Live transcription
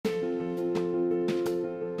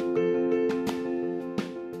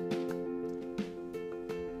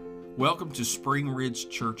Welcome to Spring Ridge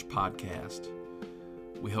Church Podcast.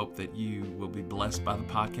 We hope that you will be blessed by the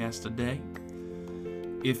podcast today.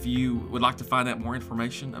 If you would like to find out more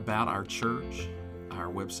information about our church, our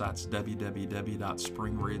website's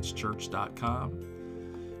www.springridgechurch.com.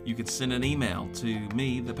 You can send an email to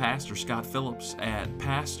me, the pastor, Scott Phillips, at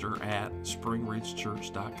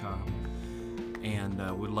pastor@springridgechurch.com.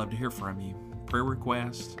 And we'd love to hear from you. Prayer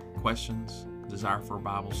requests, questions, desire for a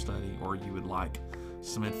Bible study, or you would like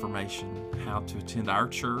some information how to attend our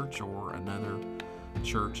church or another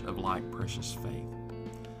church of like precious faith.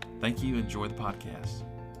 Thank you. Enjoy the podcast.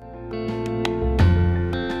 Amen.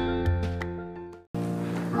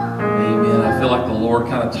 I feel like the Lord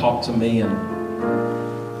kind of talked to me in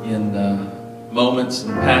moments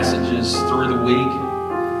and passages through the week.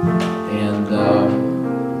 And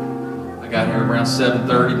I got here around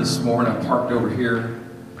 7:30 this morning. I parked over here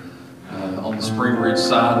on the Spring Ridge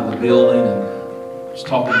side of the building and was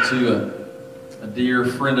talking to a dear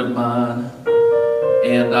friend of mine.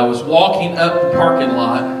 And I was walking up the parking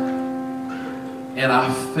lot, and I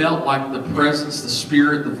felt like the presence, the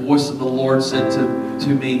Spirit, the voice of the Lord said to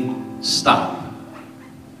me, "Stop."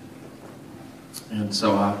 And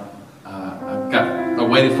so I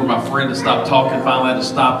waited for my friend to stop talking. Finally, I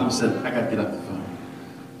just stopped and said, "I got to get off the phone."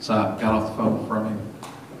 So I got off the phone from him.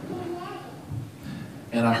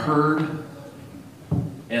 And I heard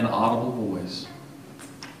an audible voice.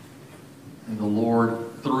 And the Lord,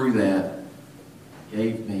 through that,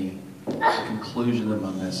 gave me the conclusion of my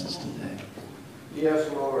message today. Yes,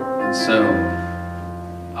 Lord. And so,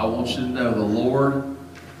 I want you to know the Lord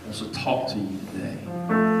wants to talk to you today.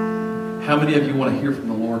 How many of you want to hear from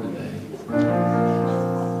the Lord today?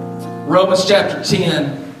 Romans chapter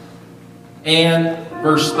 10 and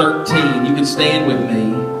verse 13. You can stand with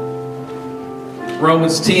me.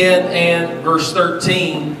 Romans 10 and verse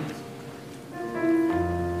 13.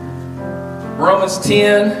 Romans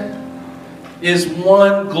 10 is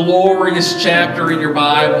one glorious chapter in your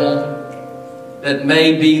Bible that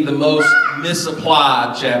may be the most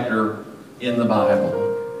misapplied chapter in the Bible.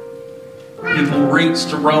 People reach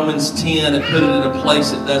to Romans 10 and put it in a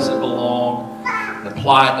place it doesn't belong, and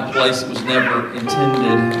apply it in a place it was never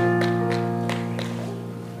intended.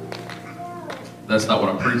 That's not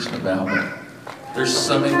what I'm preaching about, but there's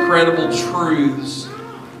some incredible truths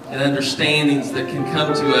and understandings that can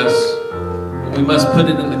come to us. We must put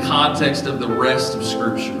it in the context of the rest of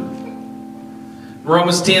Scripture.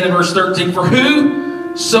 Romans 10 and verse 13, "For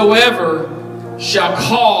whosoever shall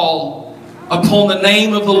call upon the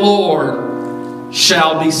name of the Lord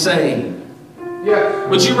shall be saved." Yes.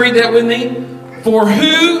 Would you read that with me? "For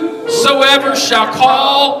whosoever shall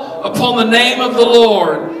call upon the name of the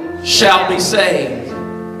Lord shall be saved.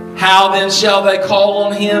 How then shall they call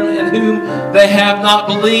on him in whom they have not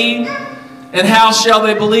believed? And how shall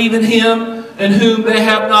they believe in him in whom they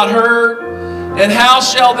have not heard? And how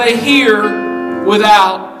shall they hear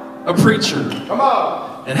without a preacher? Come on.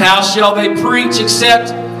 And how shall they preach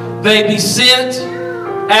except they be sent?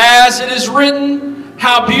 As it is written,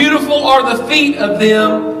 how beautiful are the feet of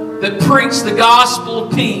them that preach the gospel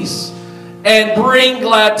of peace and bring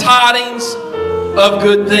glad tidings of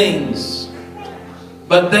good things.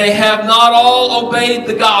 But they have not all obeyed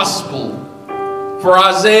the gospel. For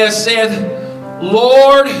Isaiah saith,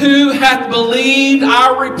 Lord, who hath believed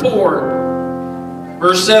our report?"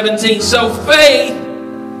 Verse 17, "So faith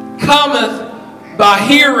cometh by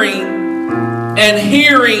hearing, and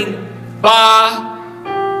hearing by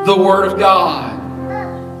the word of God."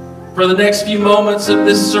 For the next few moments of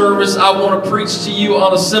this service, I want to preach to you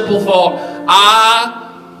on a simple thought. I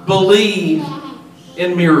believe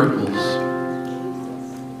in miracles.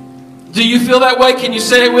 Do you feel that way? Can you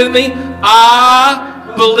say it with me? I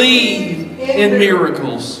believe in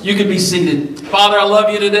miracles. You can be seated. Father, I love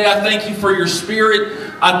you today. I thank you for your Spirit.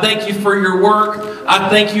 I thank you for your work. I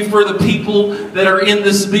thank you for the people that are in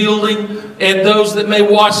this building and those that may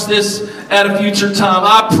watch this at a future time.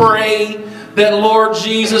 I pray that, Lord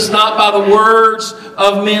Jesus, not by the words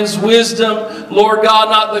of men's wisdom, Lord God,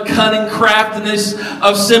 not the cunning craftiness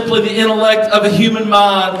of simply the intellect of a human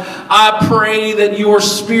mind. I pray that your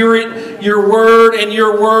Spirit, your word, and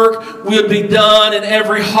your work will be done in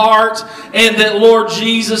every heart, and that, Lord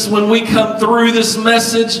Jesus, when we come through this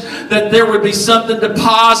message, that there would be something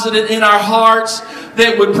deposited in our hearts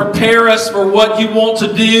that would prepare us for what you want to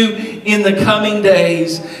do in the coming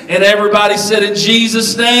days. And everybody said, in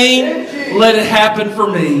Jesus' name, let it happen for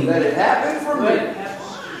me. Let it happen for me.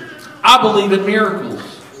 I believe in miracles.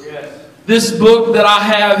 Yes. This book that I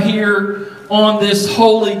have here on this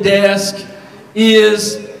holy desk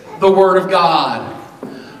is the Word of God.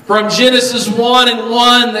 From Genesis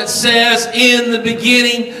 1:1 that says, "In the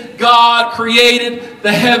beginning, God created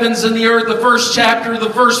the heavens and the earth. The first chapter,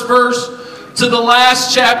 the first verse, to the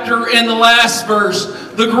last chapter and the last verse.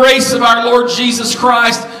 The grace of our Lord Jesus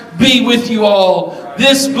Christ be with you all.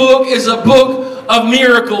 This book is a book of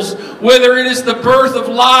miracles. Whether it is the birth of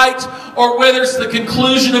light or whether it's the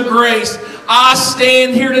conclusion of grace, I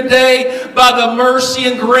stand here today by the mercy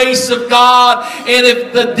and grace of God. And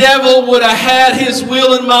if the devil would have had his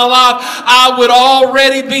will in my life, I would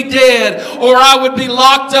already be dead, or I would be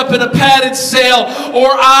locked up in a padded cell, or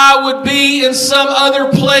I would be in some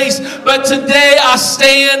other place. But today I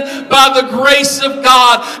stand by the grace of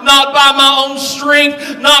God, not by my own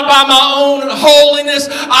strength, not by my own holiness.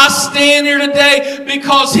 I stand here today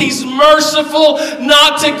because He's merciful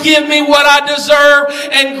not to give me what I deserve,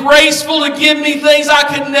 and graceful to give me things I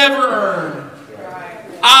could never earn.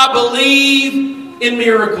 I believe in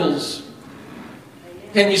miracles.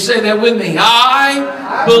 Can you say that with me?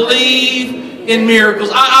 I believe in miracles.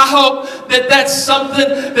 I hope that that's something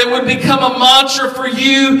that would become a mantra for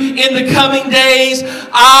you in the coming days.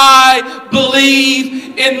 I believe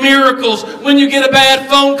in miracles. When you get a bad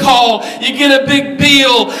phone call, you get a big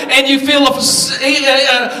bill, and you feel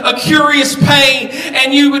a curious pain,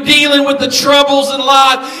 and you are dealing with the troubles in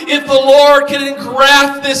life, if the Lord can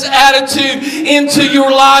engraft this attitude into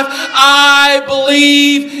your life, I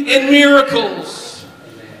believe in miracles.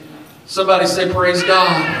 Somebody say, praise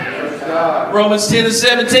God. Romans 10 and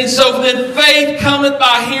 17. So then faith cometh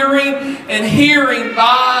by hearing, and hearing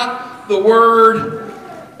by the Word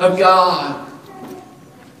of God.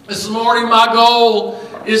 This morning my goal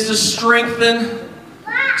is to strengthen,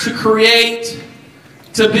 to create,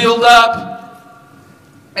 to build up,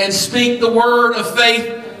 and speak the word of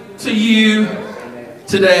faith to you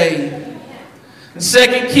today. In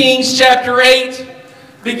 2 Kings chapter 8,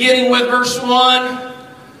 beginning with verse 1,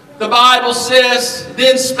 the Bible says,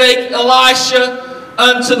 Then spake Elisha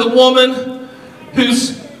unto the woman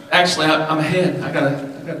who's... Actually, I'm ahead. I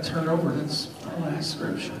gotta turn over. That's my last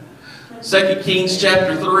scripture. 2 Kings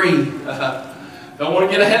chapter 3. Don't want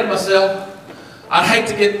to get ahead of myself. I'd hate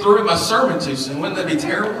to get through my sermon too soon. Wouldn't that be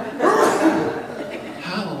terrible?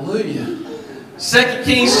 Hallelujah. 2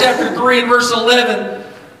 Kings chapter 3 and verse 11.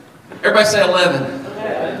 Everybody say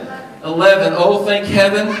 11. 11. Oh, thank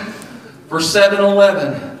heaven for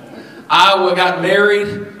 7-Eleven. I got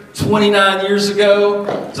married 29 years ago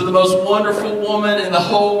to the most wonderful woman in the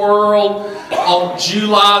whole world on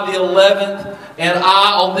July the 11th. And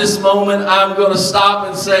on this moment, I'm going to stop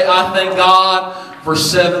and say, I thank God for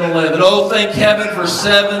 7-Eleven. Oh, thank heaven for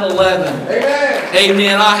 7-Eleven. Amen.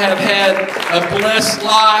 Amen. I have had a blessed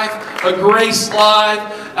life, a grace life,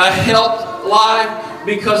 a health life,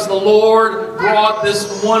 because the Lord brought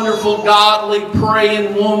this wonderful, godly,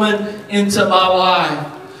 praying woman into my life.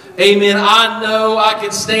 Amen. I know I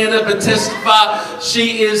can stand up and testify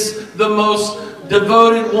she is the most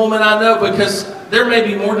devoted woman I know, because there may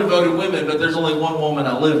be more devoted women, but there's only one woman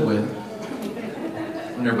I live with.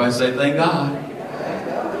 And everybody say, thank God.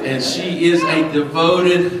 And she is a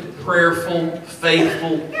devoted, prayerful,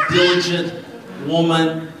 faithful, diligent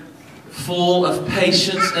woman, full of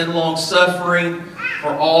patience and long-suffering for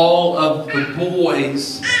all of the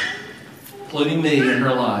boys, including me, in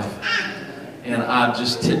her life. And I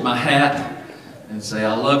just tip my hat and say,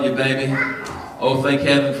 I love you, baby. Oh, thank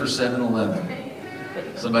heaven for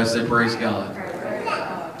 7-Eleven. Somebody say, praise God.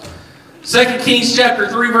 2 Kings chapter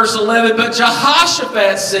 3, verse 11. But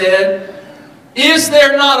Jehoshaphat said, Is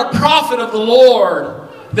there not a prophet of the Lord,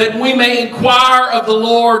 that we may inquire of the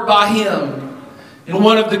Lord by him? And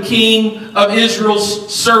one of the king of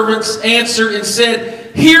Israel's servants answered and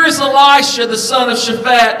said, Here is Elisha, the son of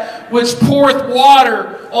Shaphat, which poureth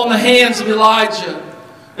water on the hands of Elijah.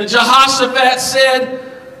 And Jehoshaphat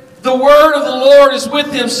said, The word of the Lord is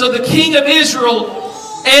with him. So the king of Israel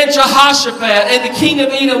and Jehoshaphat and the king of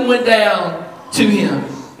Edom went down to him.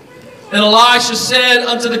 And Elisha said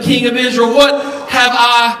unto the king of Israel, What have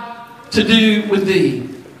I to do with thee?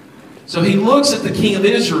 So he looks at the king of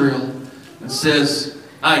Israel and says,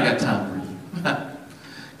 I ain't got time for you.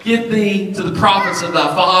 Get thee to the prophets of thy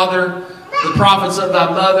father, the prophets of thy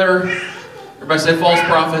mother. Everybody say false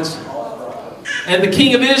prophets. And the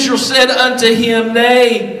king of Israel said unto him,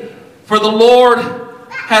 Nay, for the Lord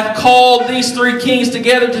hath called these 3 kings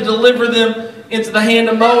together to deliver them into the hand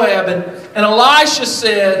of Moab. And Elisha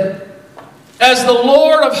said, As the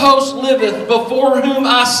Lord of hosts liveth, before whom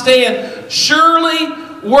I stand, surely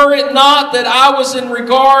were it not that I was in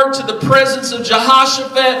regard to the presence of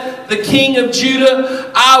Jehoshaphat, the king of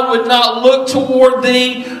Judah, I would not look toward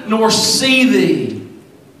thee, nor see thee.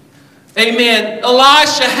 Amen.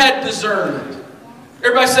 Elisha had discernment.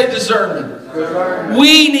 Everybody say discernment. Discernment.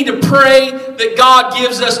 We need to pray that God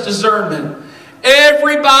gives us discernment.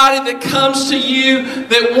 Everybody that comes to you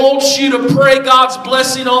that wants you to pray God's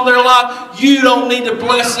blessing on their life, you don't need to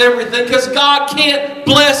bless everything, because God can't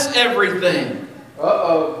bless everything.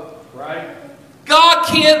 Uh-oh. Right. God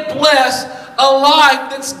can't bless a life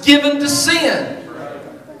that's given to sin.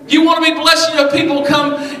 You want to be blessed? You know, people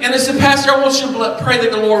come and they say, Pastor, I want you to pray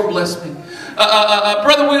that the Lord bless me.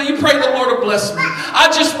 Brother, will you pray the Lord will bless me?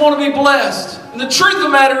 I just want to be blessed. And the truth of the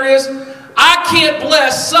matter is, I can't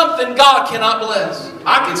bless something God cannot bless.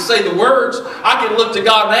 I can say the words. I can look to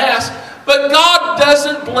God and ask. But God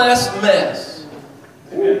doesn't bless mess.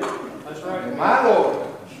 That's right. My Lord.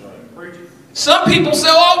 Some people say,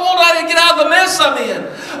 oh, I want to get out of the mess I'm in.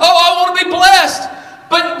 Oh, I want to be blessed.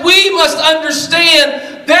 But we must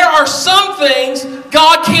understand there are some things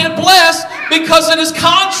God can't bless because it is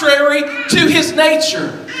contrary to His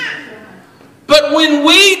nature. But when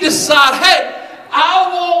we decide, hey,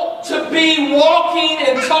 I want to be walking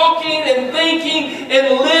and talking and thinking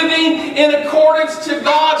and living in accordance to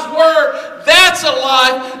God's Word, that's a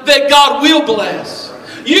life that God will bless.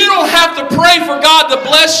 You don't have to pray for God to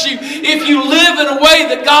bless you if you live in a way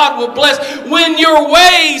that God will bless. When your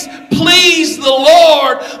ways please the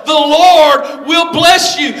Lord will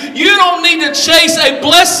bless you. You don't need to chase a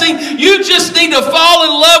blessing. You just need to fall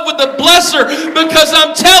in love with the blesser, because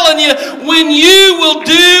I'm telling you, when you will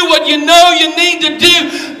do what you know you need to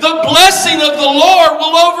do, the blessing of the Lord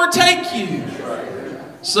will overtake you.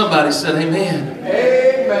 Somebody said amen.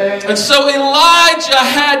 Amen. And so Elijah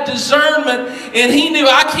had discernment, and he knew,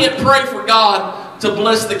 I can't pray for God to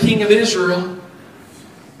bless the king of Israel,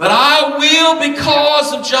 but I will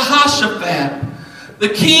because of Jehoshaphat, the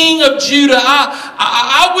king of Judah.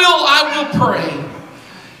 I will pray.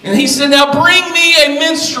 And he said, now bring me a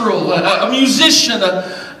minstrel, a musician,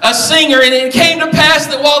 a singer. And it came to pass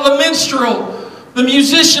that while the minstrel, the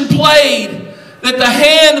musician, played, that the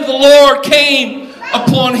hand of the Lord came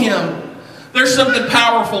upon him. There's something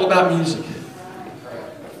powerful about music.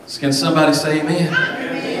 Can somebody say amen?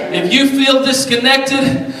 If you feel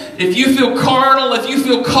disconnected, if you feel carnal, if you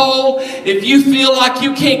feel cold, if you feel like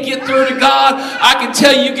you can't get through to God, I can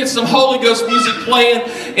tell you, get some Holy Ghost music playing,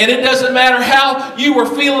 and it doesn't matter how you were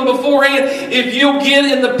feeling beforehand. If you'll get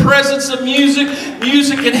in the presence of music,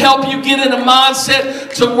 music can help you get in a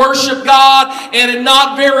mindset to worship God, and in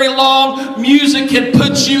not very long, music can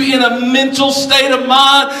put you in a mental state of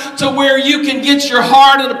mind to where you can get your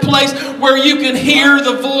heart in a place where you can hear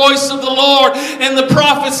the voice of the Lord. And the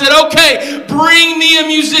prophet said, okay, bring me a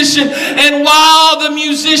musician. And while the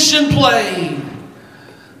musician played,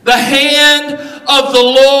 the hand of the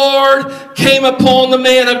Lord came upon the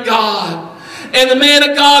man of God. And the man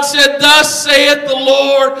of God said, thus saith the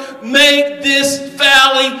Lord, make this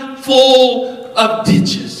valley full of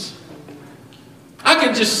ditches. I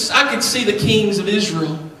could see the kings of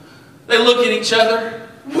Israel. They look at each other.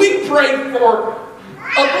 We prayed for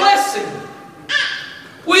a blessing.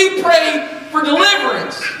 We prayed for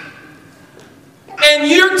deliverance.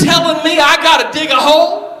 And you're telling me I got to dig a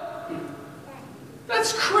hole?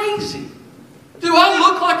 That's crazy. Do I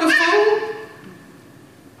look like a fool?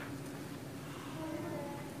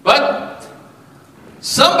 But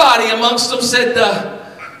somebody amongst them said,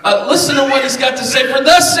 listen to what he's got to say. For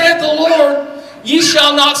thus saith the Lord, ye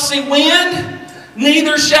shall not see wind,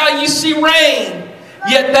 neither shall ye see rain.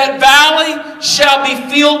 Yet that valley shall be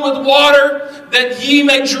filled with water, that ye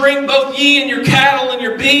may drink, both ye and your cattle and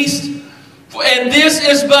your beasts. And this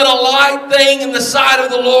is but a light thing in the sight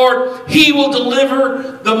of the Lord. He will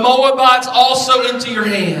deliver the Moabites also into your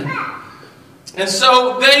hand. And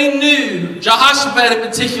so they knew, Jehoshaphat in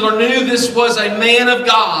particular knew this was a man of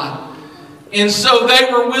God. And so they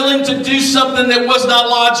were willing to do something that was not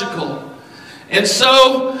logical. And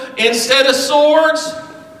so instead of swords,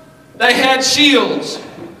 they had shields.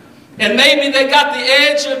 And maybe they got the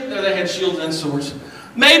edge of, no, they had shields and swords.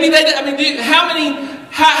 Maybe they did, how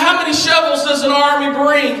many shovels does an army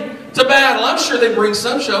bring to battle? I'm sure they bring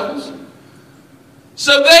some shovels.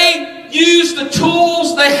 So they used the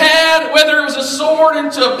tools they had, whether it was a sword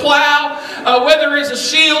into a plow, whether it was a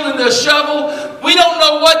shield into a shovel. We don't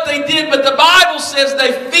know what they did, but the Bible says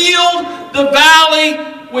they filled the valley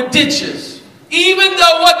with ditches. Even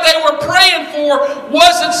though what they were praying for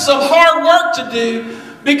wasn't some hard work to do,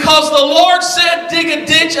 because the Lord said, dig a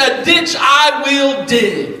ditch I will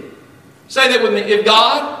dig. Say that with me. If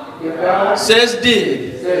God says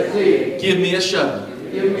dig, give me a shovel.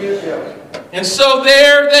 Give me a shovel. And so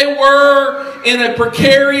there they were in a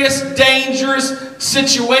precarious, dangerous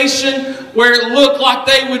situation where it looked like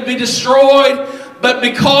they would be destroyed. But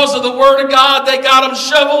because of the Word of God, they got them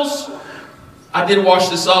shovels. I did wash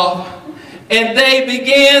this off. and they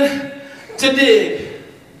began to dig.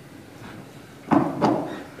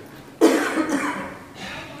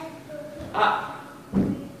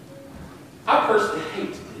 I personally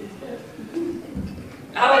hate to dig.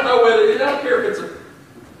 I don't know I don't care if it's a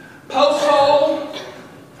post hole,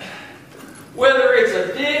 whether it's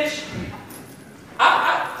a ditch.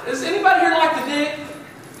 Does anybody here like to dig?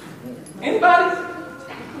 Anybody?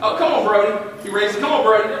 Oh, come on, Brody. You raised it. Come on,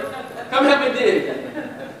 Brody. Come help me dig.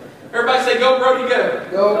 Everybody say, go, Brody, go.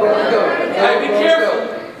 Go, Brody, go. Hey, be careful.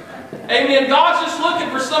 Amen. God's just looking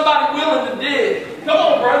for somebody willing to dig. Come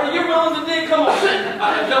on, brother. You're willing to dig. Come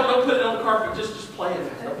on. Don't put it on the carpet. Just play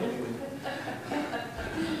it.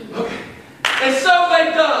 Okay. And so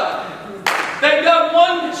they dug. They dug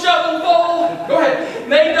 1 shovelful. Go ahead.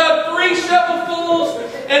 They dug 3 shovelfuls.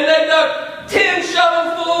 And they dug 10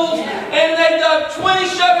 shovelfuls. And they dug 20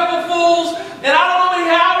 shovelfuls. And I don't know how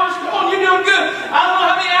many hours. Come on, you're doing good. I don't know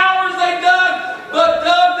how many hours they dug. But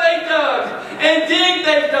dug they dug. And dig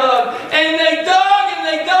they dug. And they dug and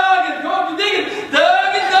they dug. And go up to digging.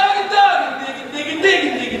 Dug and dug and dug. And digging,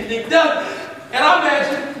 digging, digging, digging, dug. And I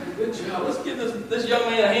imagine, good job. Let's give this young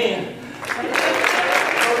man a hand.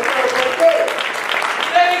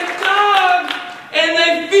 They dug and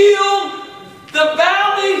they filled the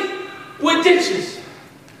valley with ditches.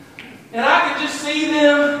 And I could just see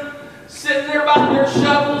them sitting there by their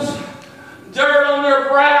shovels, dirt on their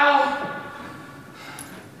brow,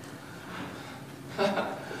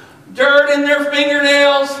 dirt in their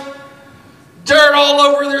fingernails, dirt all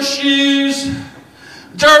over their shoes,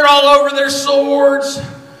 dirt all over their swords,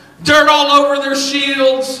 dirt all over their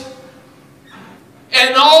shields.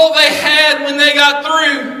 And all they had when they got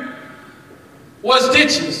through was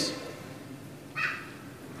ditches.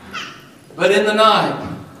 But in the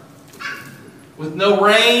night, with no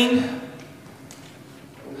rain,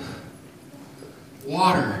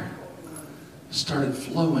 water started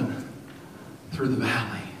flowing through the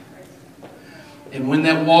valley. And when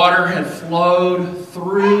that water had flowed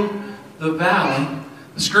through the valley,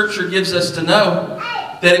 the scripture gives us to know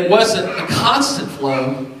that it wasn't a constant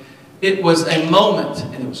flow. It was a moment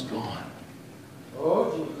and it was gone.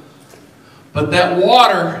 But that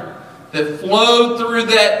water that flowed through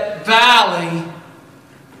that valley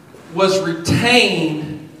was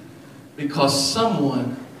retained because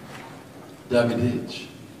someone dug a ditch.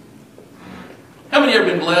 How many have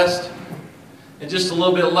ever been blessed? And just a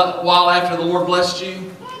little bit while after the Lord blessed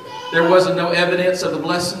you, there wasn't no evidence of the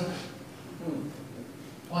blessing?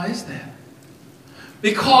 Why is that?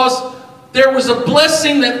 Because there was a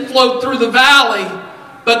blessing that flowed through the valley,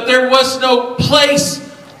 but there was no place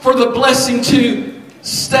for the blessing to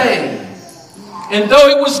stay. And though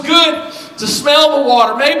it was good to smell the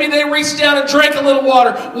water, maybe they reached down and drank a little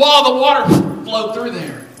water while the water flowed through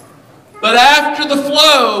there. But after the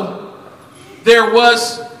flow, there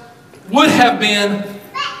would have been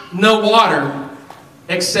no water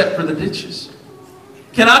except for the ditches.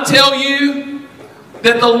 Can I tell you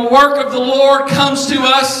that the work of the Lord comes to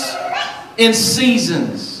us in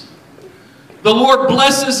seasons? The Lord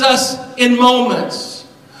blesses us in moments.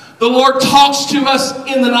 The Lord talks to us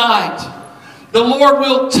in the night. The Lord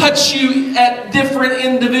will touch you at different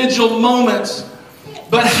individual moments.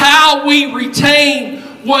 But how we retain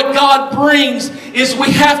what God brings is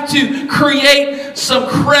we have to create some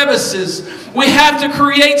crevices. We have to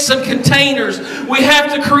create some containers. We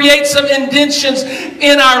have to create some indentions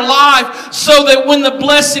in our life so that when the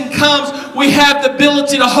blessing comes, we have the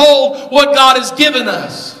ability to hold what God has given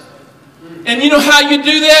us. And you know how you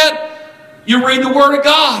do that? You read the Word of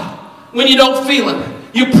God when you don't feel it.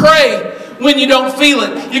 You pray when you don't feel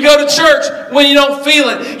it. You go to church when you don't feel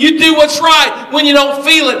it. You do what's right when you don't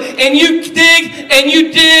feel it. And you dig and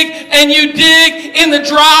you dig and you dig in the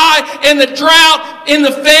dry and the drought, in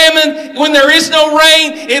the famine, when there is no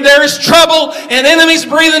rain and there is trouble and enemies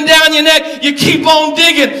breathing down your neck. You keep on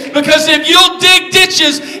digging, because if you'll dig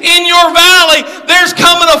ditches in your valley, there's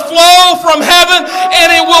coming a flow from heaven and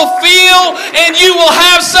it will fill, and you will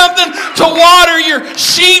have something to water your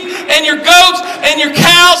sheep and your goats and your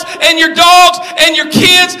cows and your dogs and your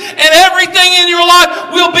kids, and everything in your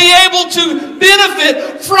life will be able to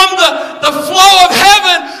benefit from the flow of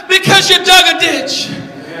heaven because you dug a ditch.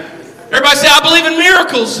 Everybody say, I believe in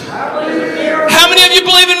miracles. How many of you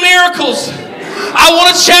believe in miracles? I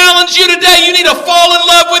want to challenge you today. You need to fall in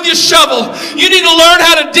love with your shovel. You need to learn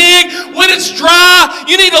how to dig when it's dry.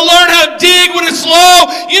 You need to learn how to dig when it's low.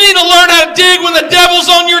 You need to learn how to dig when the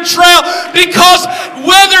devil's on your trail, because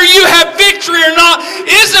whether you have victory or not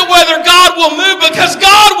isn't whether God will move, because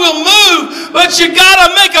God will move, but you got to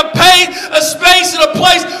make a space and a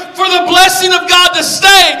place for the blessing of God to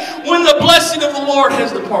stay. when the blessing of the Lord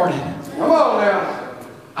has departed. Come on now.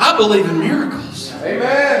 I believe in miracles.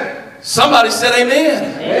 Amen. Somebody said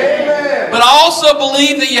amen. Amen. But I also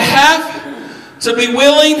believe that you have to be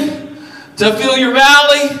willing to fill your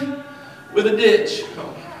valley with a ditch.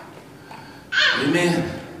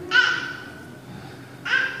 Amen.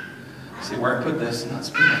 See where I put this? Not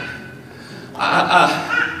speaking.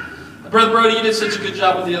 Brother Brody, you did such a good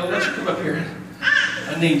job with the other. Why don't you come up here?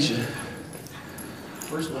 I need you.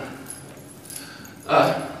 Where's mine?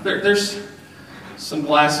 There's some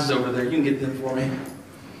glasses over there. You can get them for me.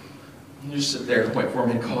 You just sit there and wait for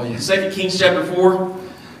me to call you. 2 Kings chapter 4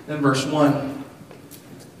 and verse 1.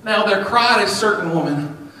 Now there cried a certain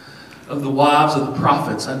woman of the wives of the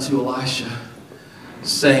prophets unto Elisha,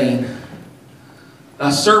 saying, Thy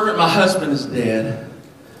servant my husband is dead,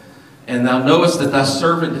 and thou knowest that thy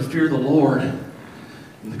servant did fear the Lord,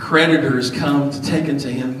 and the creditor is come to take unto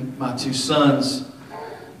him my 2 sons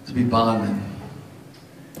to be bondmen.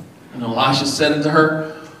 And Elisha said unto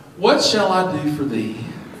her, What shall I do for thee?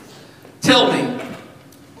 Tell me,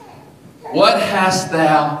 what hast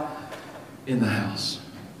thou in the house?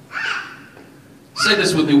 Say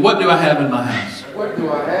this with me. What do I have in my house? What do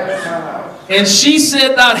I have in my house? And she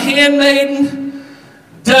said, Thine handmaiden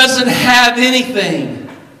doesn't have anything,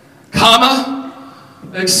 comma,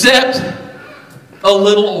 except a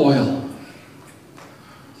little oil.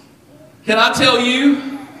 Can I tell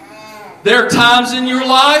you, there are times in your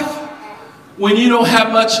life when you don't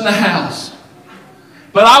have much in the house.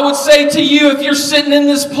 But I would say to you, if you're sitting in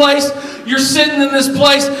this place, you're sitting in this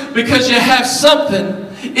place because you have something.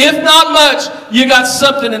 If not much, you got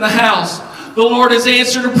something in the house. The Lord has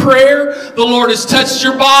answered a prayer. The Lord has touched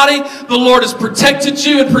your body. The Lord has protected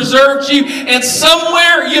you and preserved you. And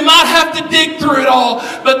somewhere you might have to dig through it all.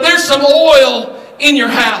 But there's some oil in your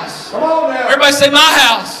house. Come on now. Everybody say, my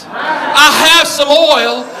house. I have some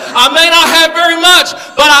oil. I may not have very much,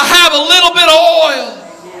 but I have a little bit of oil.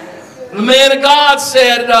 The man of God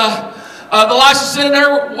said, Elisha said to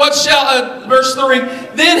her, what shall, verse 3,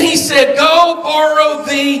 then he said, go borrow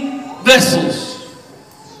thee vessels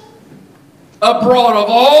abroad of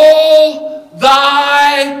all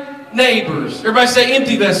thy neighbors. Everybody say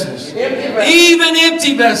empty vessels. Empty vessels. Even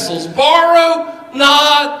empty vessels. Borrow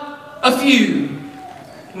not a few.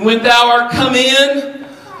 And when thou art come in,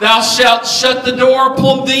 thou shalt shut the door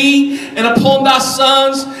upon thee and upon thy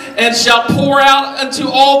sons, and shalt pour out unto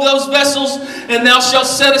all those vessels, and thou shalt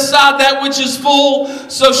set aside that which is full.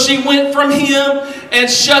 So she went from him and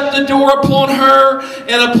shut the door upon her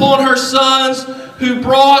and upon her sons, who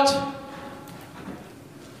brought,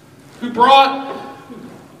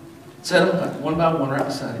 set them up one by one right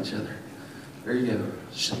beside each other. There you go.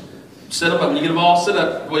 Set them up. When you get them all set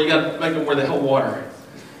up, well, you got to make them where they hold water.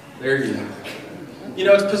 There you go. You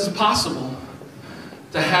know, it's possible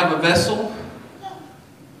to have a vessel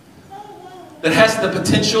that has the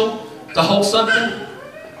potential to hold something,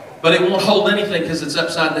 but it won't hold anything because it's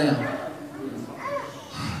upside down.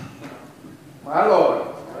 My Lord.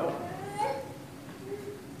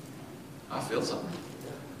 I feel something.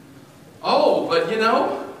 Oh, but you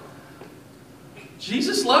know,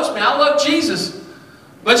 Jesus loves me. I love Jesus.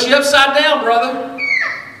 But you're upside down, brother.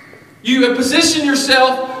 You have positioned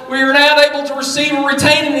yourself where you're not able to receive or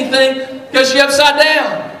retain anything because you're upside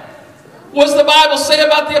down. What does the Bible say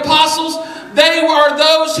about the apostles? They are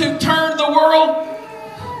those who turned the world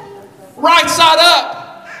right side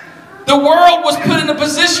up. The world was put in a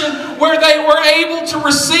position where they were able to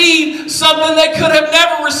receive something they could have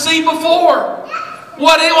never received before.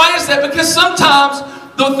 Why is that? Because sometimes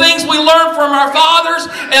the things we learn from our fathers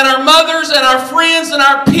and our mothers and our friends and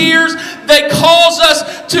our peers, they cause us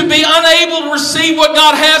to be unable to receive what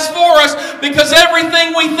God has for us, because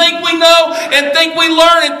everything we think we know and think we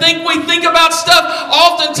learn and think we think about stuff,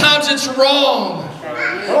 oftentimes it's wrong.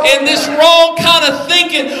 And this wrong kind of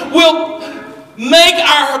thinking will make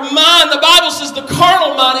our mind, the Bible says the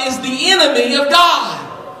carnal mind is the enemy of God.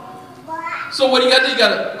 So what do you got to do? You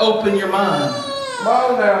got to open your mind.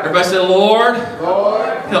 Everybody say, Lord,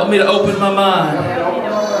 help me to open my mind.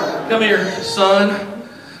 Come here, son.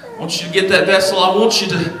 I want you to get that vessel. I want you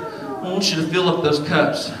to fill up those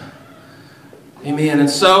cups. Amen. And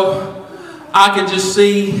so I could just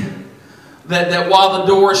see that while the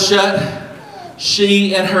door is shut,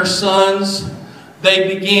 she and her sons,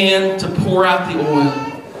 they began to pour out the oil.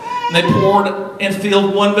 And they poured and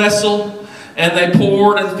filled one vessel, and they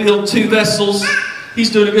poured and filled 2 vessels. He's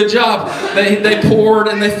doing a good job. They poured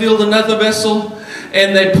and they filled another vessel.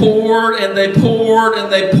 And they poured and they poured and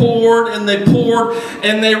they poured and they poured.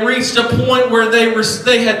 And they reached a point where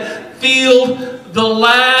they had filled the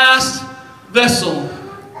last vessel.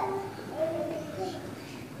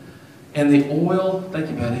 And the oil, thank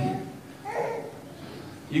you, buddy.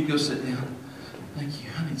 You can go sit down. Thank you.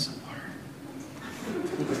 I need some water.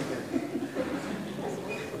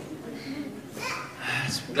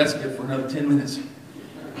 That's good for another 10 minutes.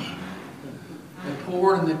 They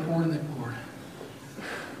poured and they poured and they poured.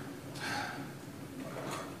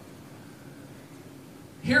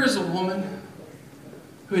 Here is a woman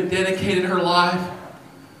who had dedicated her life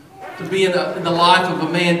to be in the life of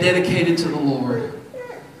a man dedicated to the Lord.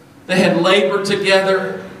 They had labored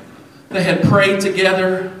together. They had prayed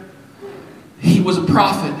together. He was a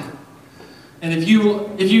prophet. And if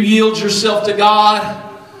you yield yourself to God,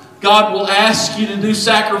 God will ask you to do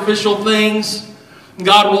sacrificial things.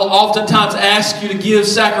 God will oftentimes ask you to give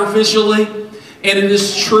sacrificially. And it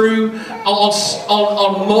is true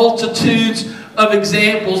on multitudes of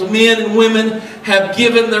examples. Men and women have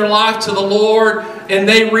given their life to the Lord, and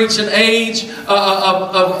they reach an age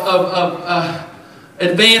of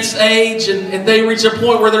advanced age, and they reach a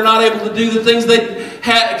point where they're not able to do the things they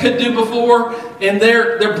could do before, and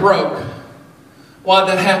they're broke. Why'd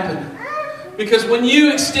that happen? Because when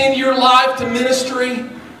you extend your life to ministry,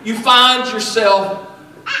 you find yourself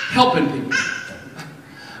helping people.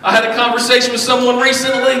 I had a conversation with someone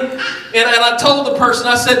recently, and I told the person,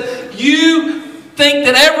 I said, you think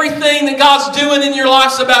that everything that God's doing in your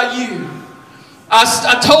life is about you.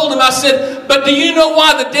 I told him, I said, but do you know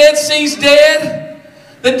why the Dead Sea's dead?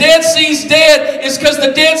 The Dead Sea's dead is because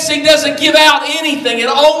the Dead Sea doesn't give out anything. It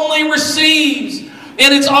only receives.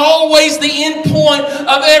 And it's always the end point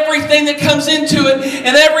of everything that comes into it.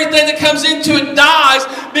 And everything that comes into it dies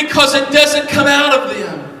because it doesn't come out of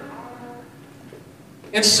them.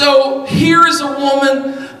 And so here is a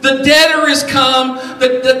woman, the debtor has come,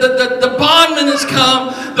 the bondman has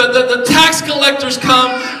come, the tax collectors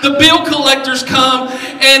come, the bill collectors come,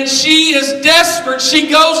 and she is desperate. She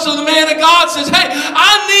goes to the man of God and says, hey,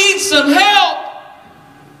 I need some help.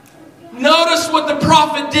 Notice what the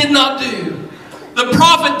prophet did not do. The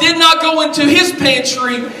prophet did not go into his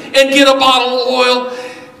pantry and get a bottle of oil.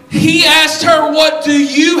 He asked her, what do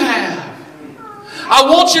you have? I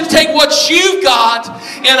want you to take what you've got,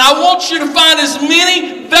 and I want you to find as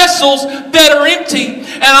many vessels that are empty.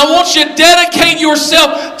 And I want you to dedicate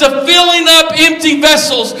yourself to filling up empty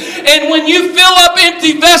vessels. And when you fill up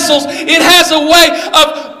empty vessels, it has a way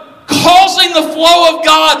of causing the flow of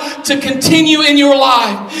God to continue in your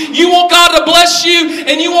life. You want God to bless you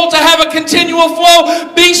and you want to have a continual flow,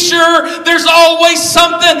 be sure there's always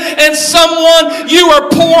something and someone you are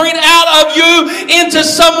pouring out of you into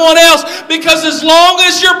someone else, because as long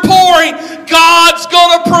as you're pouring, God's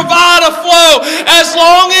going to provide a flow. As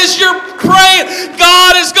long as you're praying,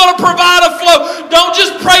 God is going to provide a flow. Don't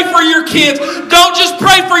just pray for your kids. Don't just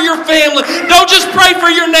pray for your family. Don't just pray for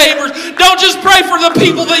your neighbors. Don't just pray for the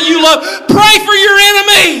people that you love. Pray for your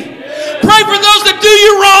enemy. Pray for those that do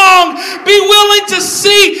you wrong. Be willing to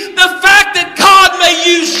see the fact that God may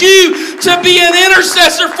use you to be an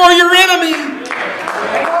intercessor for your enemy.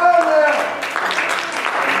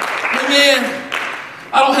 Amen.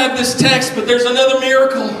 I don't have this text, but there's another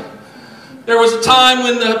miracle. There was a time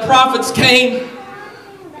when the prophets came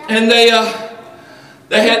and they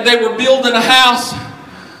were building a house,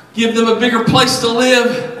 give them a bigger place to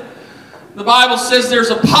live. The Bible says there's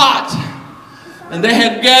a pot, and they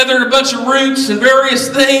had gathered a bunch of roots and various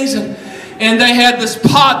things, and they had this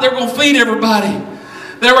pot. They're going to feed everybody.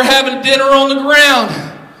 They were having dinner on the ground.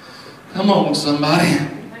 Come on, somebody.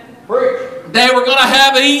 They were going to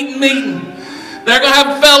have an eating meeting. They're going to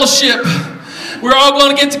have a fellowship. We're all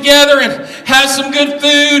going to get together and have some good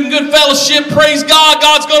food and good fellowship. Praise God.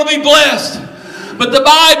 God's going to be blessed. But the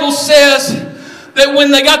Bible says that when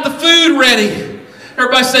they got the food ready,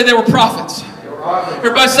 everybody say they were prophets.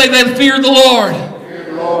 Everybody say they feared the Lord.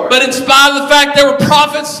 But in spite of the fact they were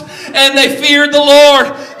prophets and they feared the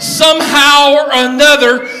Lord, somehow or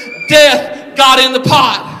another, death got in the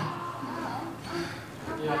pot.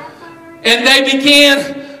 And they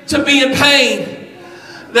began to be in pain.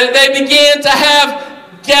 They began to have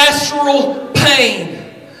gastral pain.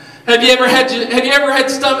 Have you ever had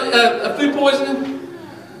stomach food poisoning?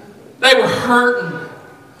 They were hurting.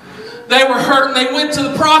 They were hurting. They went to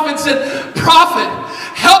the prophet and said, "Prophet,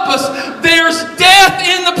 help us. There's death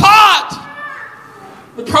in the pot."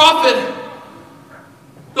 The prophet,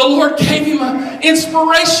 the Lord gave him an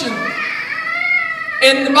inspiration.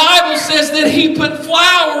 And the Bible says that he put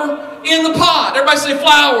flour in the pot. Everybody say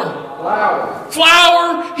flour. Flour.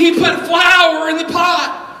 Flour. He put flour in the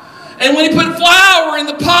pot. And when he put flour in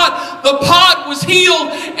the pot was healed,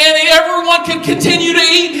 and everyone could continue to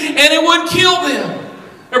eat, and it wouldn't kill them.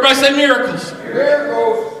 Everybody say miracles.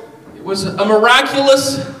 Miracles. It was a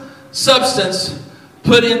miraculous substance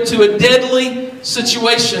put into a deadly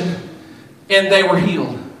situation, and they were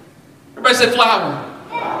healed. Everybody say flour.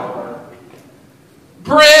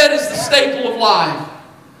 Bread is the staple of life.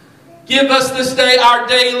 Give us this day our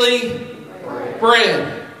daily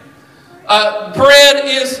bread. Bread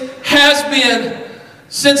has been,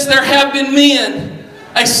 since there have been men,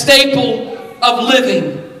 a staple of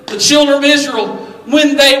living. The children of Israel,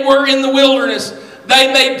 when they were in the wilderness,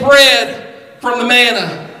 they made bread from the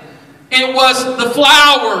manna. It was the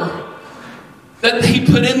flour that he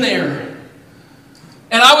put in there.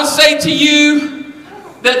 And I would say to you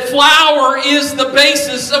that flour is the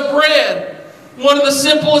basis of bread. One of the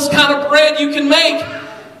simplest kind of bread you can make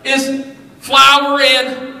is flour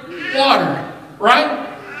and water, right?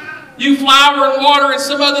 You flour and water and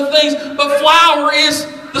some other things, but flour is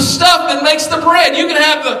the stuff that makes the bread. You can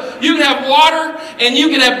have water, and you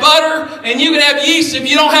can have butter, and you can have yeast. If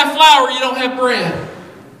you don't have flour, you don't have bread.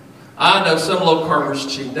 I know some low carbers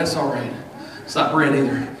cheat. That's all right. It's not bread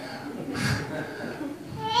either.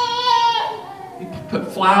 You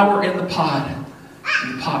put flour in the pot,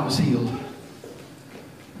 and the pot was healed.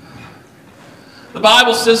 The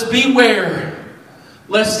Bible says, beware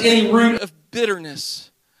lest any root of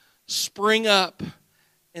bitterness spring up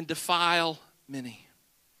and defile many.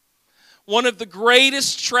 One of the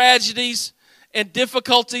greatest tragedies and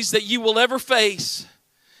difficulties that you will ever face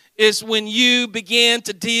is when you begin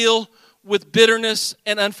to deal with bitterness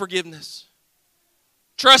and unforgiveness.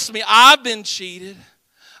 Trust me, I've been cheated.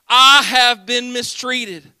 I have been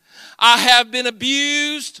mistreated. I have been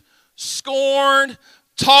abused, scorned,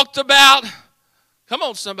 talked about. Come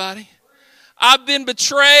on, somebody. I've been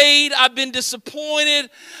betrayed. I've been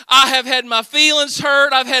disappointed. I have had my feelings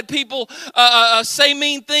hurt. I've had people say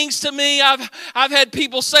mean things to me. I've had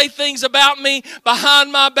people say things about me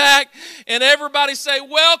behind my back. And everybody say,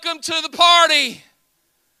 welcome to the party.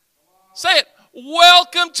 Say it.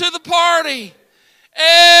 Welcome to the party.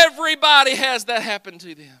 Everybody has that happen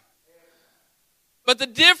to them. But the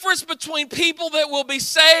difference between people that will be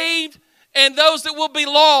saved and those that will be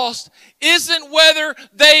lost isn't whether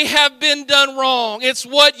they have been done wrong. It's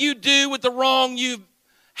what you do with the wrong you've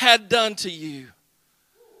had done to you.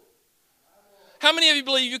 How many of you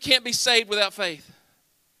believe you can't be saved without faith?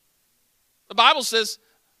 The Bible says,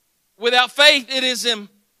 without faith, it is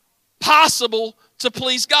impossible to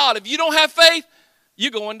please God. If you don't have faith,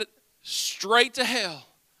 you're going straight to hell.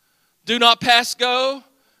 Do not pass go.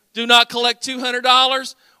 Do not collect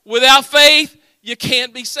 $200. Without faith, you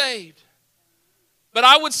can't be saved. But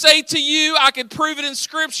I would say to you, I could prove it in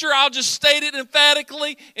Scripture. I'll just state it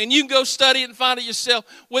emphatically, and you can go study it and find it yourself.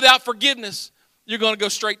 Without forgiveness, you're going to go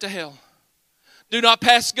straight to hell. Do not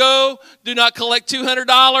pass go. Do not collect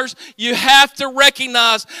 $200. You have to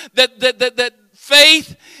recognize that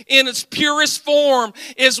faith in its purest form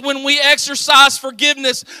is when we exercise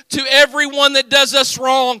forgiveness to everyone that does us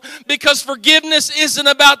wrong. Because forgiveness isn't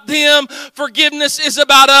about them. Forgiveness is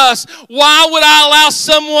about us. Why would I allow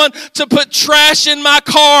someone to put trash in my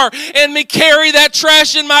car and me carry that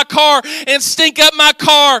trash in my car and stink up my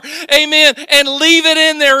car? Amen. And leave it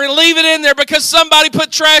in there and leave it in there because somebody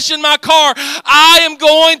put trash in my car. I am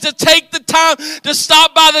going to take the time to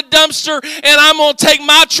stop by the dumpster and I'm going to take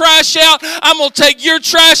my trash out. I'm going to take your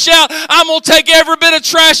trash out. I'm going to take every bit of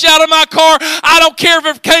trash out of my car. I don't care if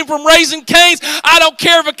it came from Raising Cane's. I don't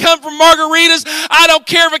care if it came from Margaritas. I don't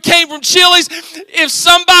care if it came from Chili's. If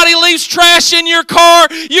somebody leaves trash in your car,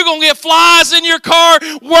 you're going to get flies in your car,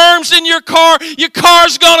 worms in your car. Your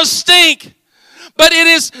car's going to stink. But it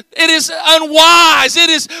is unwise. It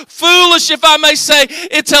is foolish, if I may say,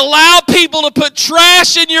 to allow people to put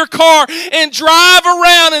trash in your car and drive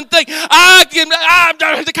around and think, I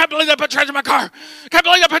can't believe I put trash in my car. I can't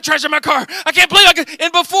believe I put trash in my car. I can't believe I can.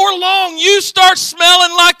 And before long, you start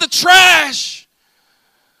smelling like the trash.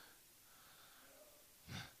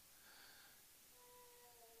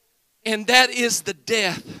 And that is the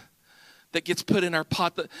death that gets put in our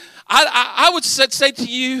pot. I would say to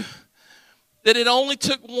you, that it only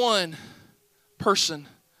took one person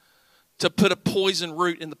to put a poison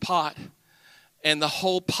root in the pot, and the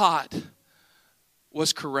whole pot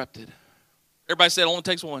was corrupted. Everybody said it only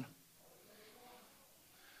takes one.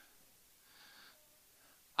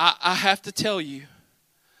 I have to tell you,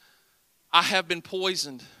 I have been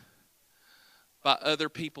poisoned by other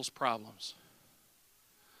people's problems.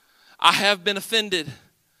 I have been offended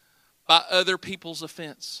by other people's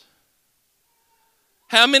offense.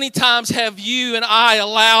 How many times have you and I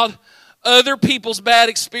allowed other people's bad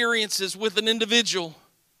experiences with an individual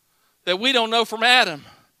that we don't know from Adam?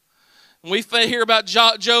 And we hear about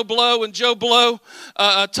Joe Blow, and Joe Blow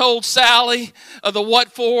told Sally the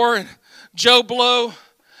what for, and Joe Blow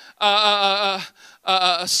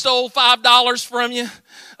stole $5 from you.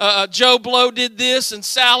 Joe Blow did this and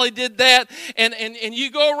Sally did that. And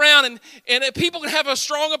you go around and people can have a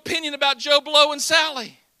strong opinion about Joe Blow and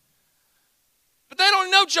Sally. But they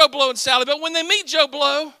don't know Joe Blow and Sally. But when they meet Joe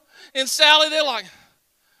Blow and Sally, they're like,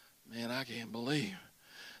 man, I can't believe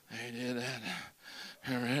they did that.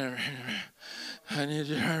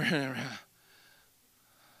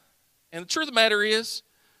 And the truth of the matter is,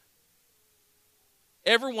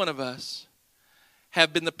 every one of us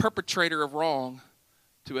have been the perpetrator of wrong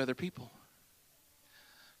to other people.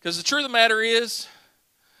 Because the truth of the matter is,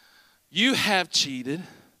 you have cheated,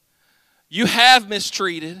 you have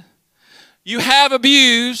mistreated, you have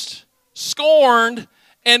abused, scorned,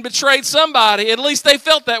 and betrayed somebody. At least they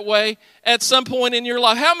felt that way at some point in your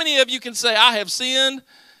life. How many of you can say, I have sinned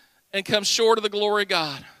and come short of the glory of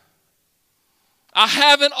God? I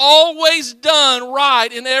haven't always done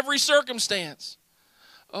right in every circumstance.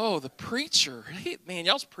 Oh, the preacher. Man,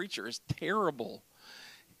 y'all's preacher is terrible.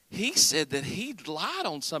 He said that he lied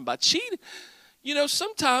on somebody, cheated. You know,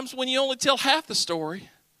 sometimes when you only tell half the story,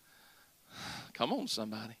 come on,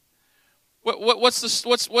 somebody. What's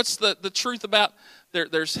the truth about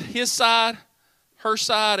there's his side, her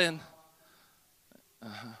side, and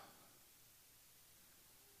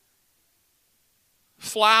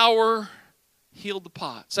flour healed the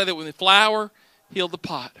pot. Say that with me. Flour healed the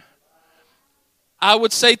pot. I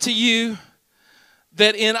would say to you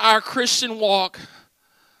that in our Christian walk,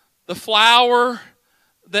 the flour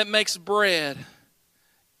that makes bread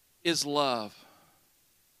is love.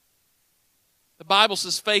 The Bible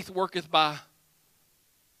says faith worketh by,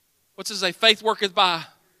 what's it say? Faith worketh by,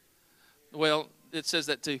 well, it says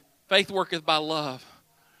that too. Faith worketh by love.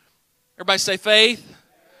 Everybody say faith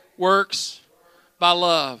works by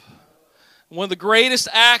love. One of the greatest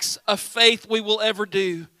acts of faith we will ever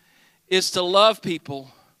do is to love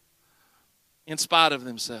people in spite of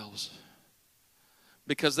themselves.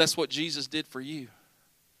 Because that's what Jesus did for you.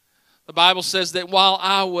 The Bible says that while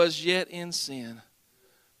I was yet in sin,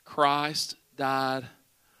 Christ died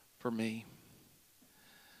for me.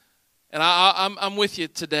 And I'm with you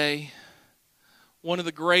today. One of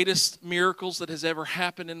the greatest miracles that has ever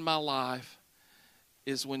happened in my life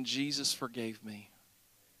is when Jesus forgave me.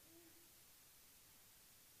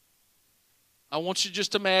 I want you to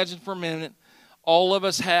just imagine for a minute, all of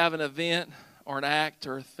us have an event or an act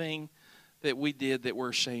or a thing that we did that we're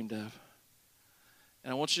ashamed of.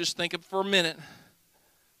 And I want you to just think of for a minute,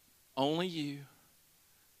 only you.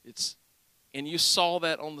 And you saw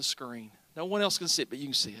that on the screen. No one else can see it, but you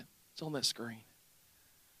can see it. It's on that screen.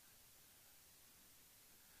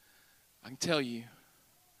 I can tell you,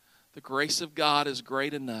 the grace of God is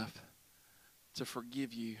great enough to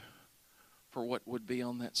forgive you for what would be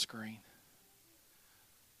on that screen.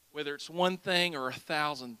 Whether it's one thing or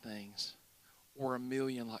 1,000 things or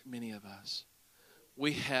 1,000,000 like many of us.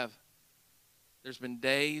 There's been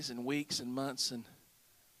days and weeks and months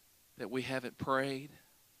that we haven't prayed.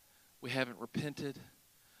 We haven't repented.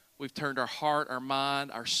 We've turned our heart, our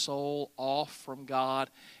mind, our soul off from God,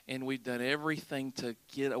 and we've done everything to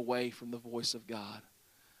get away from the voice of God.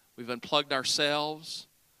 We've unplugged ourselves,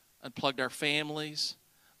 unplugged our families,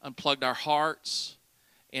 unplugged our hearts,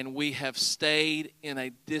 and we have stayed in a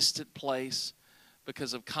distant place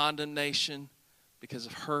because of condemnation, because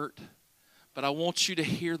of hurt. But I want you to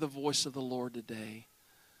hear the voice of the Lord today.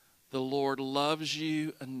 The Lord loves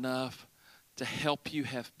you enough to help you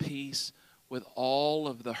have peace with all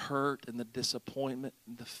of the hurt and the disappointment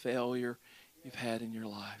and the failure you've had in your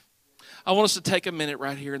life. I want us to take a minute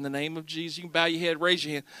right here in the name of Jesus. You can bow your head, raise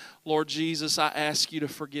your hand. Lord Jesus, I ask you to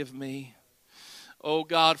forgive me. Oh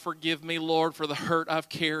God, forgive me, Lord, for the hurt I've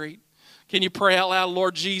carried. Can you pray out loud?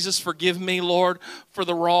 Lord Jesus, forgive me, Lord, for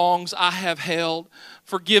the wrongs I have held.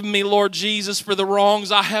 Forgive me, Lord Jesus, for the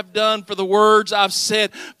wrongs I have done, for the words I've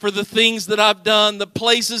said, for the things that I've done, the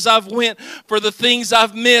places I've went, for the things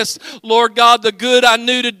I've missed. Lord God, the good I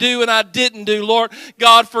knew to do and I didn't do. Lord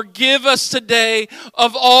God, forgive us today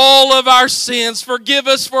of all of our sins. Forgive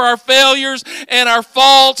us for our failures and our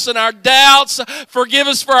faults and our doubts. Forgive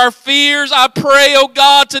us for our fears. I pray, oh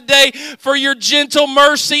God, today for your gentle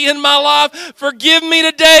mercy in my life. Forgive me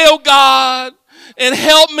today, oh God. And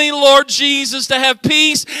help me, Lord Jesus, to have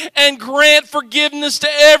peace and grant forgiveness to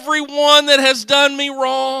everyone that has done me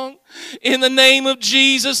wrong. In the name of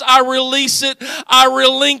Jesus, I release it. I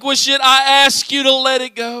relinquish it. I ask you to let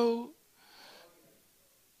it go.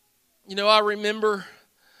 You know, I remember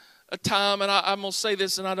a time, and I'm going to say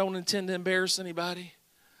this, and I don't intend to embarrass anybody,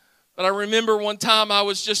 but I remember one time I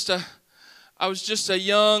was just a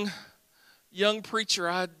young preacher.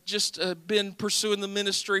 I'd just been pursuing the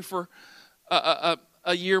ministry for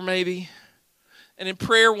a year maybe. And in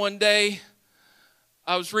prayer one day,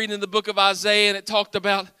 I was reading the book of Isaiah, and it talked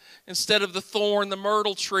about instead of the thorn, the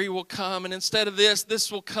myrtle tree will come. And instead of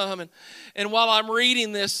this will come. And while I'm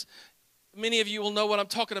reading this, many of you will know what I'm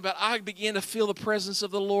talking about. I began to feel the presence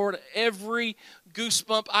of the Lord. Every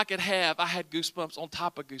goosebump I could have, I had goosebumps on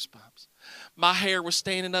top of goosebumps. My hair was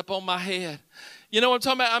standing up on my head. You know what I'm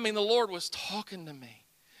talking about? I mean, the Lord was talking to me.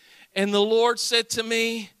 And the Lord said to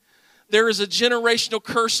me, there is a generational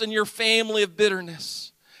curse in your family of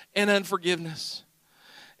bitterness and unforgiveness.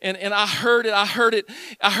 And I heard it. I heard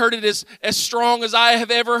it as strong as I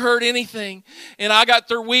have ever heard anything. And I got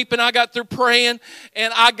through weeping. I got through praying.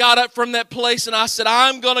 And I got up from that place and I said,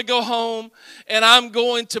 I'm going to go home and I'm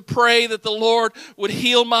going to pray that the Lord would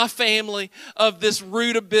heal my family of this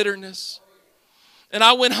root of bitterness. And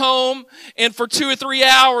I went home, and for 2 or 3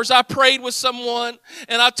 hours, I prayed with someone,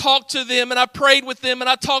 and I talked to them, and I prayed with them, and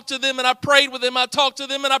I talked to them, and I prayed with them, I talked to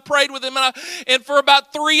them, and I prayed with them, and for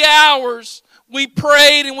about 3 hours, we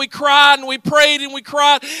prayed and we cried and we prayed and we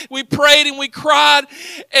cried. We prayed and we cried.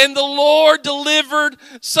 And the Lord delivered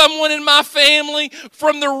someone in my family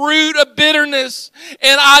from the root of bitterness.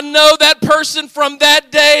 And I know that person from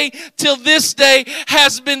that day till this day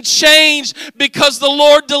has been changed because the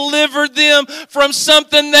Lord delivered them from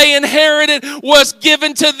something they inherited, was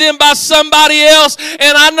given to them by somebody else.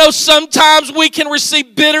 And I know sometimes we can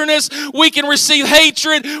receive bitterness, we can receive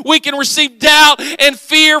hatred, we can receive doubt and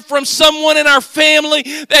fear from someone in our family,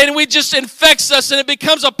 and it just infects us and it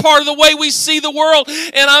becomes a part of the way we see the world.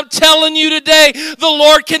 And I'm telling you today, the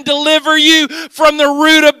Lord can deliver you from the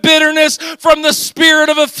root of bitterness, from the spirit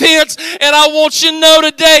of offense. And I want you to know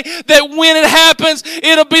today that when it happens,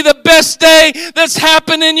 it'll be the best day that's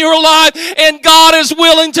happened in your life. And God is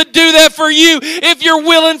willing to do that for you if you're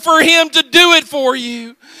willing for Him to do it for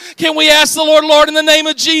you. Can we ask the Lord, Lord, in the name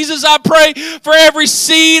of Jesus, I pray for every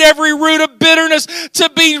seed, every root of bitterness to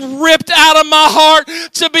be ripped out of my heart,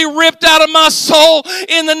 to be ripped out of my soul.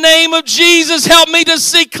 In the name of Jesus, help me to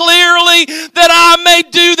see clearly that I may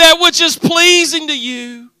do that which is pleasing to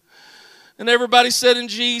you. And everybody said in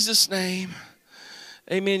Jesus' name,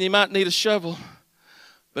 amen. You might need a shovel,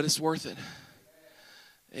 but it's worth it.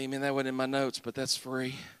 Amen. That wasn't in my notes, but that's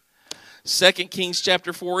free. 2 Kings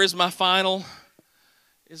chapter 4 is my final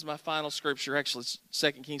scripture. Actually, it's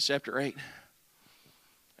 2 Kings chapter 8.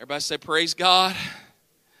 Everybody say, praise God.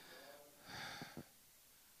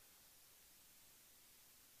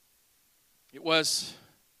 It was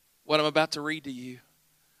what I'm about to read to you.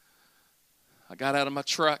 I got out of my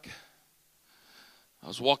truck. I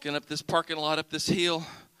was walking up this parking lot, up this hill,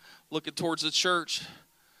 looking towards the church,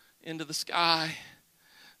 into the sky.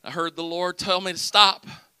 I heard the Lord tell me to stop.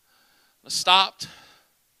 I stopped.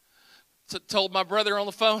 Told my brother on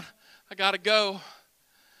the phone, I got to go.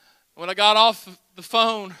 When I got off the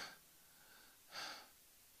phone,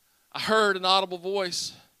 I heard an audible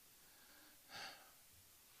voice.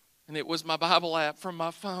 And it was my Bible app from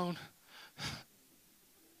my phone.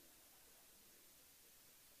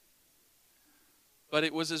 But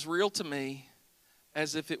it was as real to me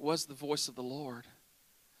as if it was the voice of the Lord.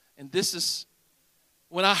 And this is,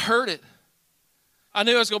 when I heard it, I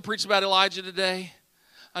knew I was going to preach about Elijah today.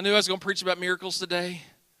 I knew I was going to preach about miracles today.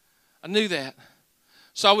 I knew that.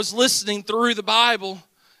 So I was listening through the Bible,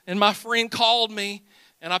 and my friend called me,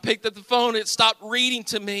 and I picked up the phone. It stopped reading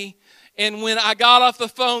to me. And when I got off the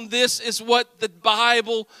phone, this is what the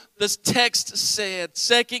Bible, this text said.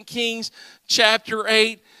 2 Kings chapter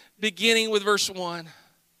 8, beginning with verse 1.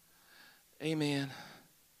 Amen.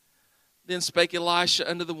 Then spake Elisha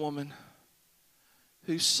unto the woman,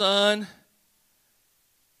 whose son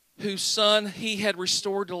he had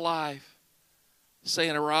restored to life,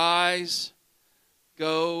 saying, arise,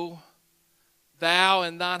 go, thou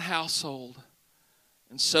and thine household,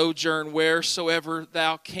 and sojourn wheresoever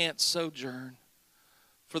thou canst sojourn.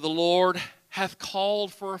 For the Lord hath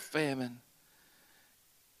called for a famine,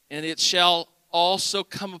 and it shall also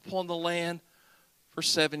come upon the land for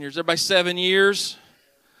 7 years. Everybody, 7 years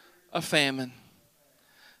of famine.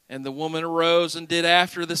 And the woman arose and did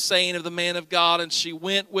after the saying of the man of God, and she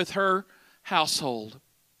went with her household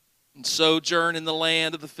and sojourned in the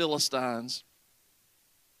land of the Philistines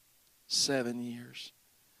 7 years.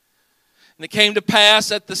 And it came to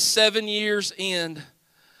pass at the 7 years' end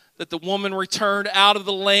that the woman returned out of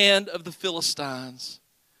the land of the Philistines.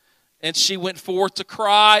 And she went forth to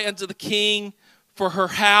cry unto the king for her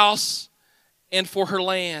house and for her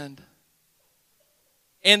land.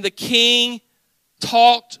 And the king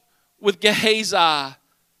talked with Gehazi,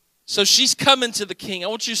 So she's coming to the king. I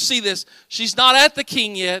want you to see this. She's not at the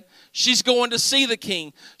king yet. She's going to see the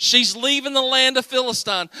king. She's leaving the land of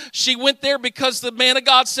Philistine. She went there because the man of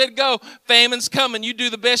God said, go. Famine's coming. You do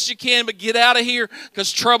the best you can, but get out of here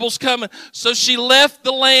because trouble's coming. So she left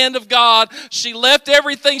the land of God. She left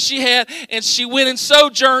everything she had, and she went and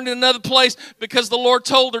sojourned in another place because the Lord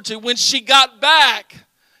told her to. When she got back,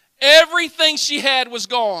 everything she had was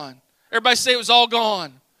gone. Everybody say it was all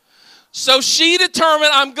gone. So she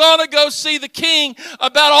determined, I'm going to go see the king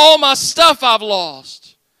about all my stuff I've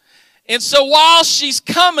lost. And so while she's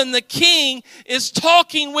coming, the king is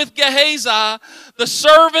talking with Gehazi, the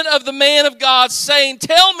servant of the man of God, saying,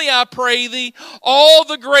 tell me, I pray thee, all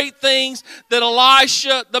the great things that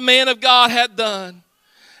Elisha, the man of God, had done.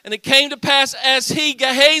 And it came to pass as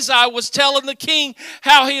Gehazi was telling the king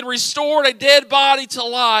how he had restored a dead body to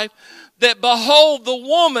life, that behold, the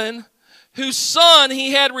woman whose son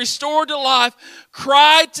he had restored to life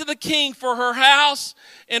cried to the king for her house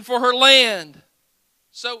and for her land.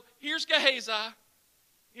 So here's Gehazi.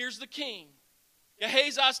 Here's the king.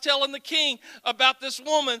 Gehazi's telling the king about this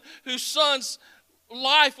woman whose son's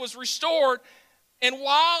life was restored. And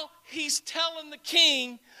while he's telling the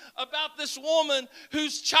king about this woman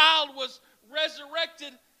whose child was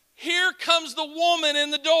resurrected, here comes the woman in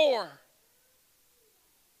the door.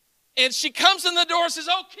 And she comes in the door and says,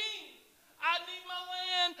 oh, king, I need my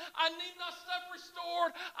land. I need my stuff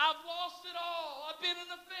restored. I've lost it all. I've been in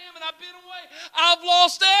a famine. I've been away. I've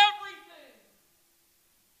lost everything.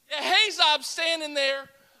 Gehazi, standing there,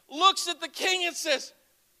 looks at the king and says,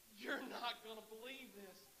 you're not going to believe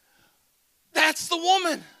this. That's the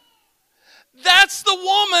woman. That's the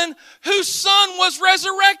woman whose son was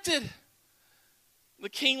resurrected. The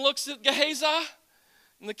king looks at Gehazi,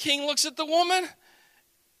 and the king looks at the woman,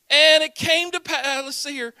 and it came to pass, let's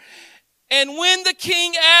see here. And when the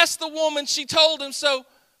king asked the woman, she told him, so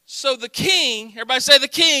the king, everybody say the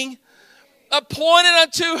king, appointed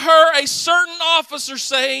unto her a certain officer,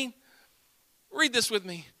 saying, read this with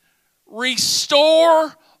me,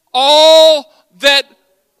 restore all that,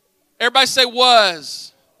 everybody say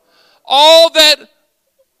was, all that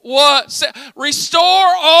was, restore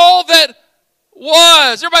all that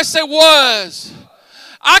was, everybody say was.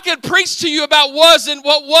 I could preach to you about was and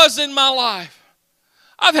what was in my life.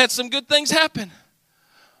 I've had some good things happen.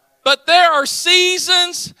 But there are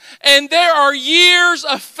seasons and there are years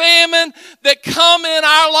of famine that come in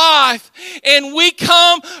our life. And we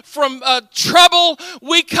come from trouble.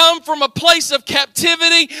 We come from a place of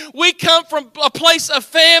captivity. We come from a place of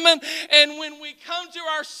famine. And when we come to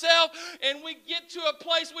ourselves and we get to a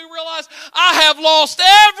place we realize, I have lost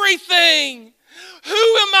everything. Who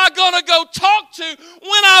am I going to go talk to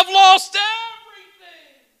when I've lost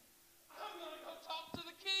everything? I'm going to go talk to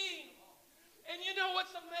the king. And you know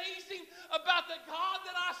what's amazing about the God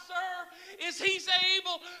that I serve is he's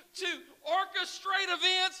able to orchestrate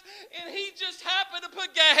events, and he just happened to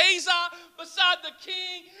put Gehazi beside the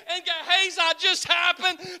king, and Gehazi just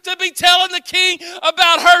happened to be telling the king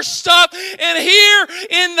about her stuff. And here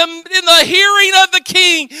in the hearing of the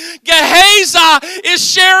king, Gehazi is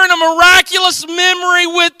sharing a miraculous memory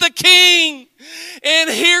with the king. And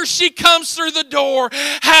here she comes through the door,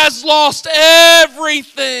 has lost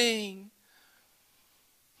everything.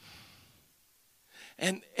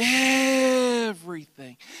 And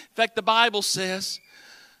everything. In fact, the Bible says,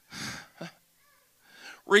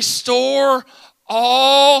 restore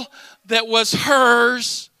all that was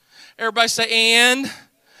hers. Everybody say,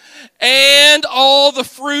 and all the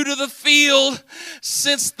fruit of the field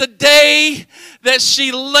since the day that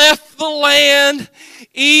she left the land,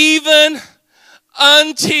 even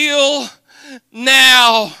until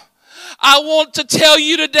now. I want to tell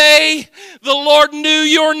you today, the Lord knew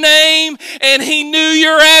your name, and he knew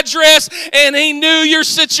your address, and he knew your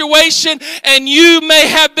situation, and you may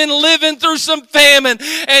have been living through some famine,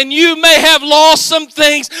 and you may have lost some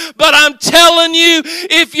things, but I'm telling you,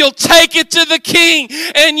 if you'll take it to the king,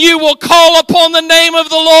 and you will call upon the name of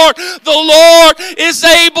the Lord is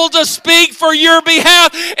able to speak for your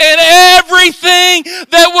behalf, and everything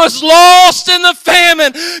that was lost in the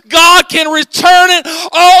famine, God can return it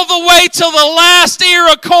all the way to the last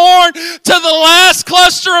ear of corn, to the last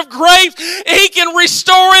cluster of grapes. He can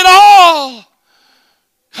restore it all.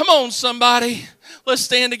 Come on, somebody. Let's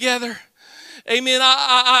stand together. Amen.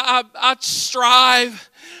 I strive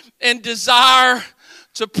and desire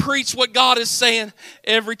to preach what God is saying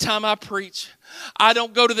every time I preach. I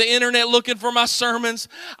don't go to the internet looking for my sermons.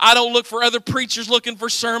 I don't look for other preachers looking for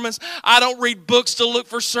sermons. I don't read books to look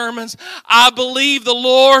for sermons. I believe the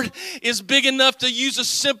Lord is big enough to use a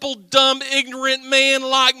simple, dumb, ignorant man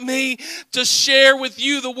like me to share with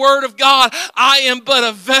you the Word of God. I am but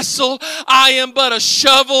a vessel. I am but a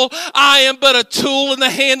shovel. I am but a tool in the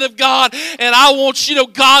hand of God. And I want you to know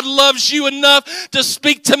God loves you enough to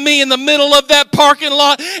speak to me in the middle of that parking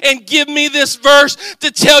lot and give me this verse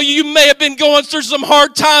to tell you may have been going through some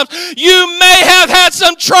hard times. You may have had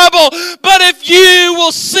some trouble, but if you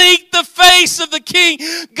will seek the face of the King,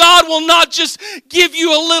 God will not just give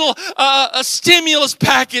you a little a stimulus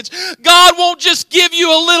package. God won't just give you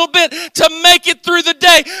a little bit to make it through the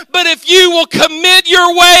day, but if you will commit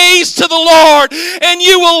your ways to the Lord and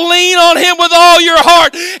you will lean on Him with all your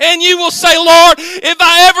heart and you will say, Lord, if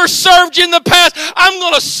I ever served you in the past, I'm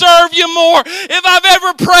going to serve you more. If I've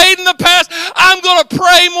ever prayed in the past, I'm going to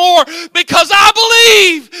pray more, because I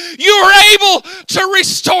believe you are able to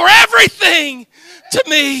restore everything to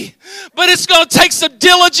me. But it's going to take some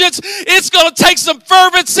diligence. It's going to take some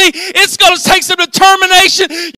fervency. It's going to take some determination.